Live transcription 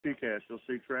TCAS, you'll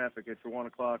see traffic at your 1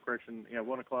 o'clock,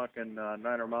 1 o'clock and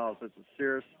 900 miles. It's a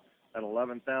Cirrus at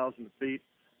 11,000 feet.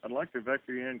 I'd like to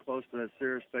vector you in close to that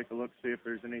Cirrus, take a look, see if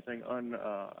there's anything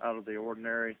out of the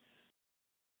ordinary.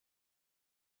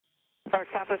 Our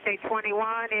Southwest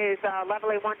 821 is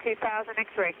level 812,000,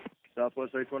 X-ray.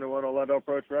 Southwest 821, Orlando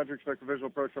approach, roger, expect a visual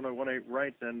approach on 18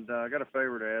 right, and I got a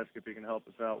favor to ask if you can help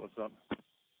us out with something.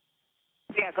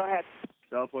 Yeah, go ahead.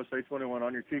 Southwest 821,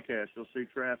 on your TCAS, you'll see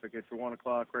traffic at your 1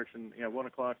 o'clock, 1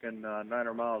 o'clock and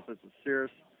 900 miles. It's a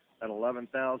Cirrus at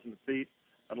 11,000 feet.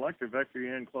 I'd like to vector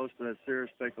you in close to that Cirrus,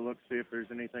 take a look, see if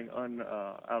there's anything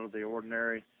out of the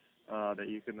ordinary that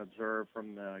you can observe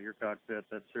from your cockpit.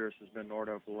 That Cirrus has been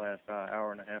Nordo for the last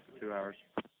hour and a half to 2 hours.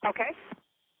 Okay.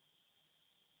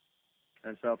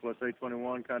 And Southwest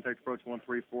 821, contact approach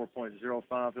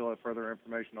 134.05. He'll have further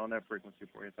information on that frequency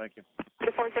for you. Thank you.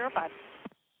 2405.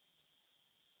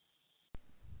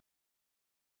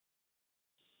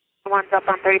 One's up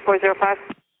on 3405.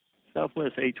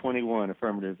 Southwest 821,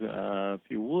 affirmative. If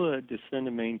you would, descend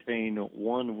and maintain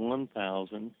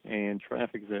 1000, and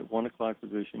traffic is at 1 o'clock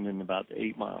position in about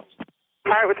 8 miles.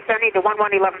 All right, we're descending to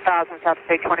 11,000,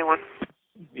 Southwest 821.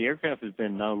 The aircraft has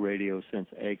been no radio since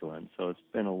Eglin, so it's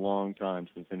been a long time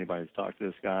since anybody's talked to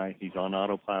this guy. He's on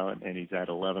autopilot, and he's at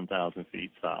 11,000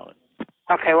 feet solid.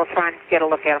 Okay, we'll try and get a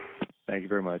look at him. Thank you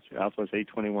very much. Southwest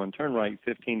 821, turn right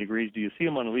 15 degrees. Do you see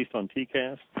him at least on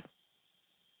TCAS?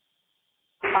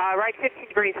 Right 15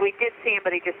 degrees. We did see him,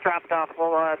 but he just dropped off.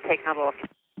 We'll take another look.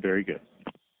 Very good.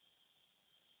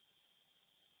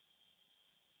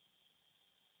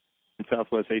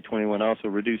 Southwest 821, also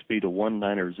reduce speed to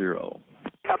 190.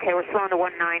 Okay, we're slowing to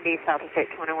 190, Southwest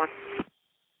 821.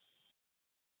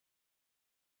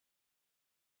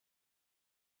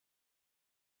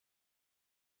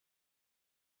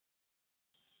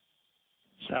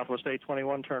 Southwest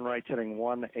 821, turn right heading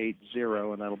 180,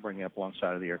 and that'll bring you up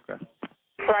alongside of the aircraft.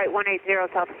 Right,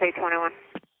 180, Southwest 821.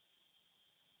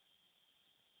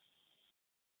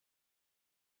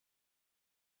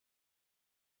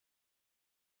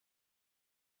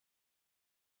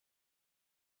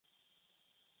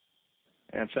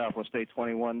 And Southwest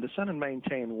 821, descend and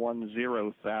maintain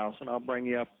 10,000. I'll bring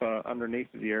you up underneath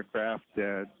the aircraft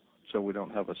so we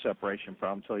don't have a separation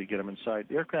problem until you get them in sight.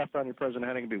 The aircraft on your present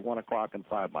heading will be 1 o'clock and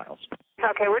 5 miles.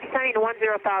 Okay, we're descending to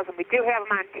 10,000. We do have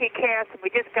them on TCAS, and we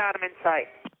just got them in sight.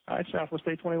 All right, Southwest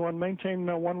 821, maintain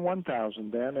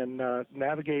 11,000 then, and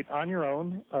navigate on your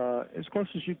own as close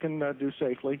as you can do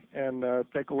safely, and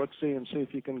take a look-see and see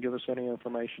if you can give us any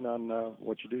information on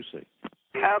what you do see.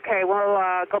 Okay, we'll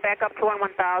go back up to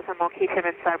 1,000. We'll keep him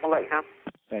inside. We'll let you know.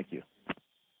 Thank you.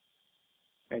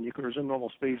 And you can resume normal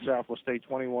speed, Southwest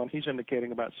 821. He's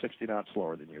indicating about 60 knots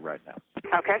slower than you right now.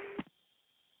 Okay.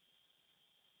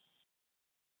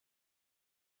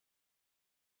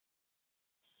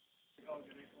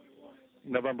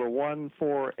 November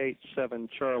 1487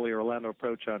 Charlie, Orlando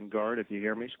approach on guard. If you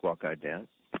hear me, squawk guide down.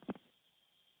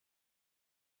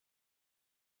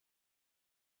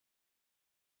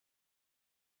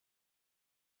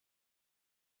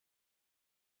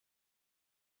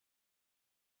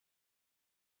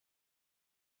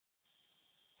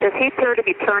 Does he appear to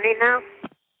be turning now?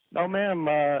 No, ma'am.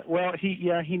 Well,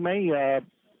 he may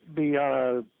be on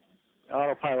a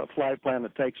autopilot flight plan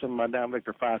that takes him down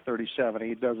Victor 537.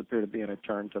 He does appear to be in a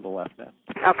turn to the left now.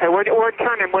 Okay, we're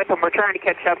turning with him. We're trying to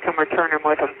catch up to him. We're turning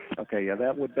with him. Okay, yeah,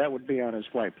 that would be on his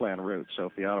flight plan route. So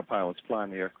if the autopilot's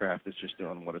flying the aircraft, it's just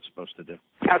doing what it's supposed to do.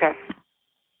 Okay.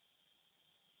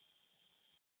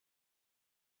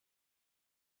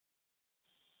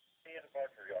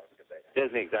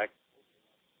 Disney, exactly.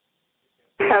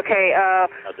 Okay,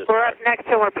 we're up next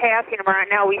to him. We're passing him right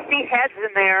now. We see heads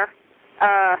in there.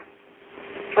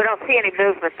 We don't see any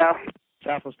movement, though.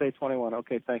 Southwest 821.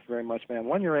 Okay, thank you very much, ma'am.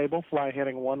 When you're able, fly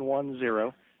heading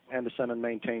 110 and descend and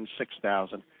maintain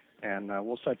 6,000. And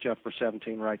we'll set you up for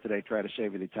 17 right today. Try to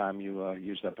save you the time you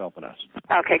used up helping us.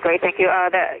 Okay, great. Thank you.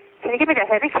 Can you give me the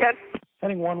heading, Ken?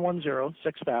 Heading 110,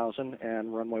 6,000,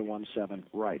 and runway 17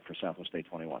 right for Southwest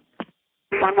 821.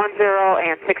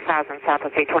 110 and 6,000,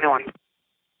 Southwest 821.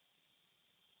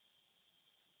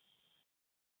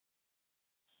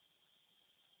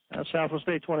 Southwest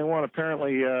 821,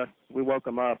 apparently we woke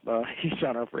him up. He's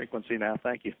on our frequency now.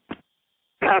 Thank you.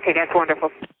 Okay, that's wonderful.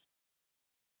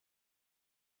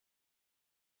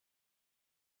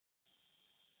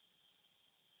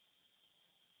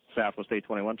 Southwest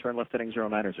 821, turn left heading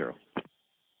 090.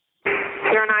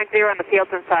 090 on the field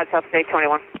inside Southwest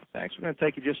 821. Thanks. We're going to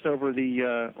take you just over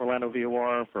the Orlando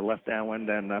VOR for left downwind,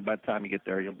 and by the time you get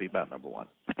there, you'll be about number 1.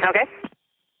 Okay.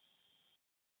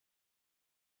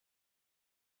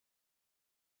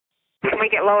 Can we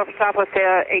get lower for Southwest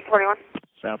 821?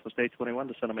 Southwest 821,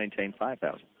 descend and maintain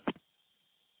 5,000.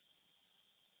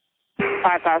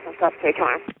 5,000, Southwest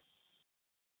 821.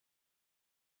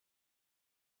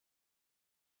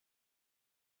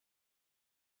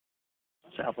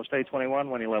 Southwest 821,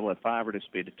 when you level at 5, reduce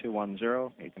speed to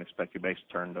 210. You can expect your base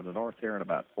to turn to the north here in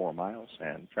about 4 miles,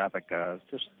 and traffic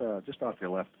just off your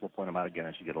left. We'll point them out again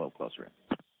as you get a little closer in.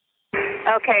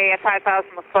 Okay, at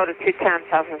 5,000, we'll slow to 210,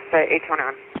 Southwest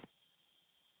 821.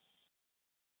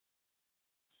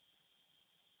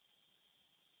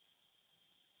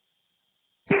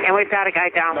 And we've got a guy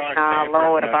down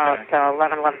low at about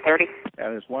 11:30. Yeah,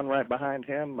 there's one right behind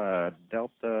him,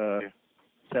 Delta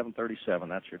 737.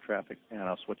 That's your traffic. And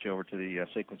I'll switch you over to the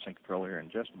sequencing control here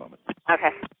in just a moment.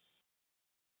 Okay.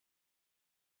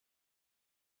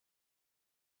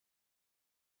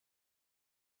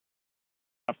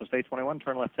 Southwest 821,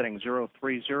 turn left heading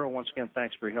 030. Once again,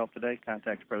 thanks for your help today.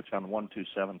 Contact approach on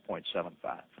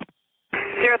 127.75.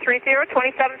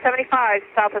 030-2775,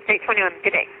 Southwest 821.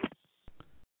 Good day.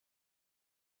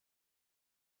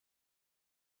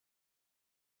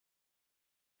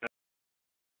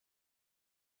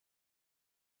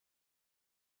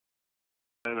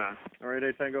 All right,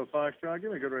 8 Tango Foxtrot,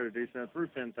 give me a good rate of descent through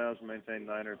 10,000, maintain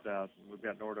 900,000. We've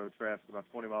got Nordo traffic about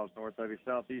 20 miles north of you,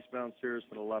 southeastbound Cirrus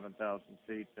at 11,000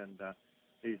 feet, and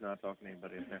he's not talking to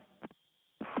anybody in there.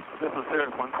 This is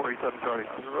Cirrus 1487 Charlie.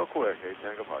 Real quick, 8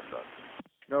 Tango Foxtrot.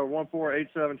 No,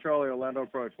 1487 Charlie, Orlando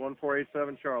approach.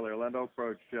 1487 Charlie, Orlando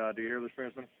approach. Do you hear this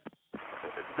transmitter?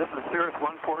 This is Cirrus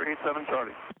 1487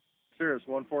 Charlie. Cirrus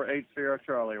 1480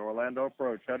 Charlie, Orlando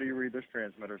approach. How do you read this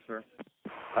transmitter, sir?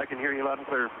 I can hear you loud and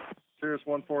clear. Cirrus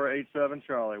 1487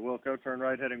 Charlie, Wilco, turn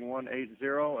right heading 180,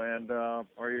 and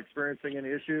are you experiencing any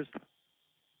issues?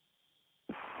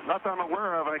 Not that I'm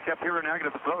aware of. I kept hearing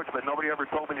negative approach, but nobody ever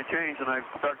told me to change, and I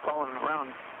started calling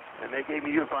around, and they gave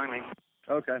me you finally.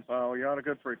 Okay, well, you're on a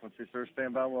good frequency, sir.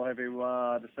 Stand by. We'll have you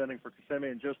descending for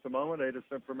Kissimmee in just a moment.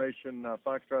 ATIS information,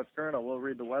 Foxtrot's current. I will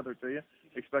read the weather to you.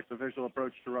 Expect a visual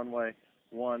approach to runway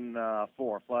 14.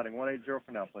 Flighting 180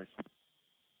 for now, please.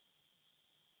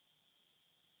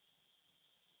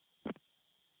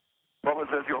 What was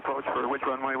visual approach for which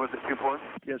runway was it, 24?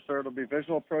 Yes, sir. It'll be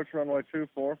visual approach runway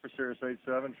 24 for Cirrus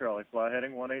 87 Charlie. Fly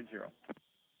heading 180.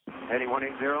 Heading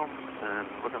 180, and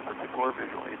looking for 24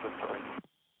 visual. 87 Charlie.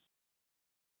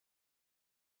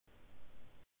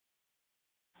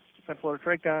 Florida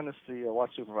Trakedown, this is the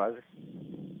watch supervisor.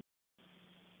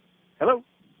 Hello?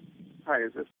 Hi,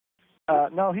 is this?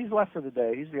 No, he's left for the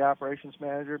day. He's the operations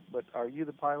manager, but are you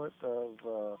the pilot of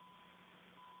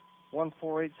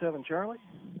 1487 Charlie?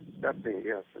 That's me,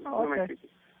 yes. Oh, okay.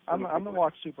 I'm the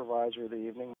watch supervisor of the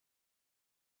evening.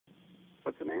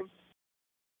 What's the name?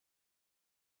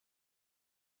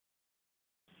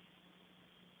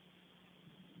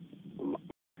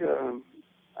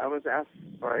 I was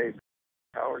asked by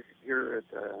Howard here at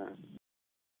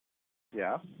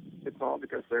Yeah. it's all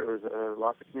because there was a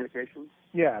loss of communication.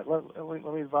 Yeah, let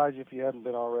me advise you, if you hadn't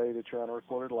been already, that you're on a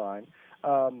recorded line.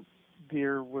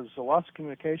 There was a loss of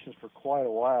communications for quite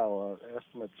a while,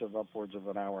 estimates of upwards of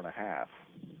an hour and a half.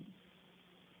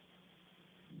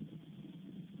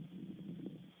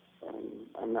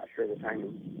 I'm not sure the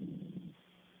timing.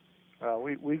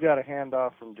 We got a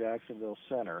handoff from Jacksonville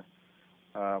Center,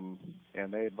 and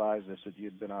they advised us that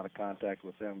you'd been out of contact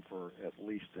with them for at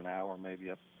least an hour, maybe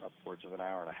upwards of an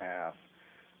hour and a half.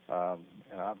 And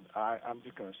I'm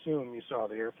just going to assume you saw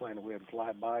the airplane and we had to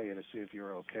fly by you to see if you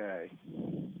were okay.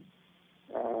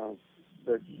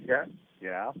 The jet?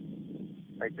 Yeah.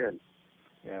 I did.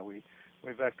 Yeah, we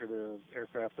vectored the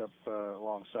aircraft up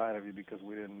alongside of you because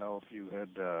we didn't know if you had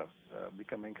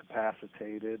become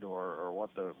incapacitated or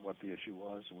what the issue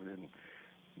was. We didn't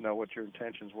know what your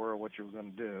intentions were or what you were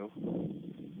going to do.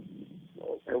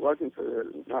 Well, it wasn't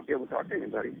to not be able to talk to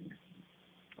anybody.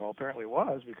 Well, apparently it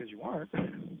was, because you weren't.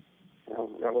 Well,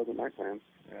 that wasn't my plan.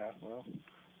 Yeah, well,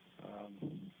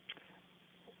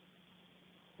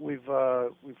 we've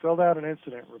filled out an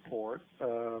incident report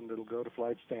that'll go to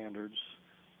flight standards,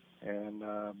 and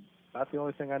about the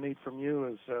only thing I need from you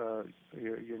is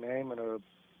your name and a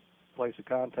place of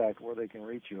contact where they can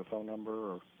reach you, a phone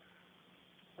number or.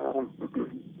 Well,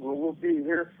 we'll be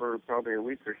here for probably a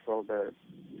week or so, but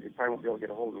you probably won't be able to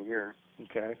get a hold of me here.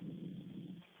 Okay.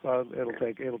 Well, it'll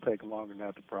take them longer than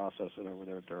that to process it over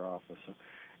there at their office. So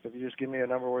if you just give me a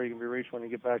number where you can be reached when you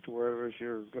get back to wherever it is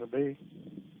you're going to be.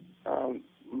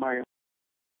 My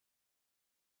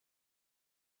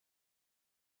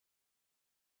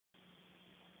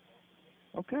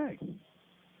Okay.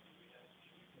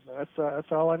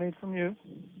 That's all I need from you.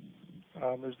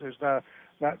 There's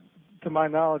not to my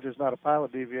knowledge, there's not a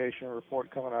pilot deviation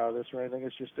report coming out of this or anything.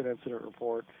 It's just an incident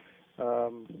report.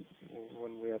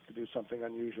 When we have to do something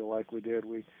unusual like we did,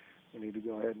 we need to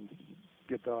go ahead and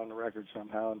get that on the record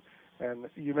somehow. And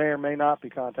you may or may not be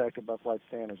contacted by flight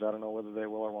standards. I don't know whether they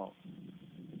will or won't.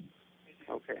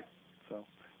 Okay. So,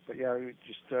 but yeah, you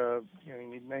just you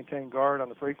need to maintain guard on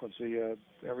the frequency.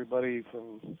 Everybody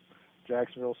from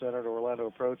Jacksonville Center to Orlando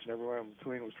Approach and everywhere in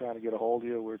between was trying to get a hold of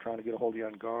you. We were trying to get a hold of you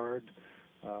on guard,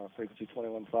 frequency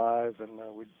 21.5, and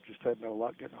we just had no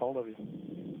luck getting a hold of you.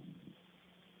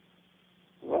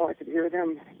 Well, I could hear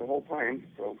them the whole time,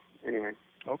 so anyway.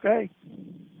 Okay.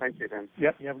 Thank you, then.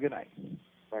 Yep, you have a good night.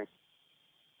 Bye.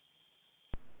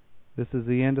 This is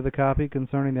the end of the copy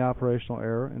concerning the operational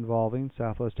error involving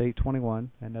Southwest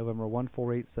 821 and November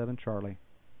 1487 Charlie.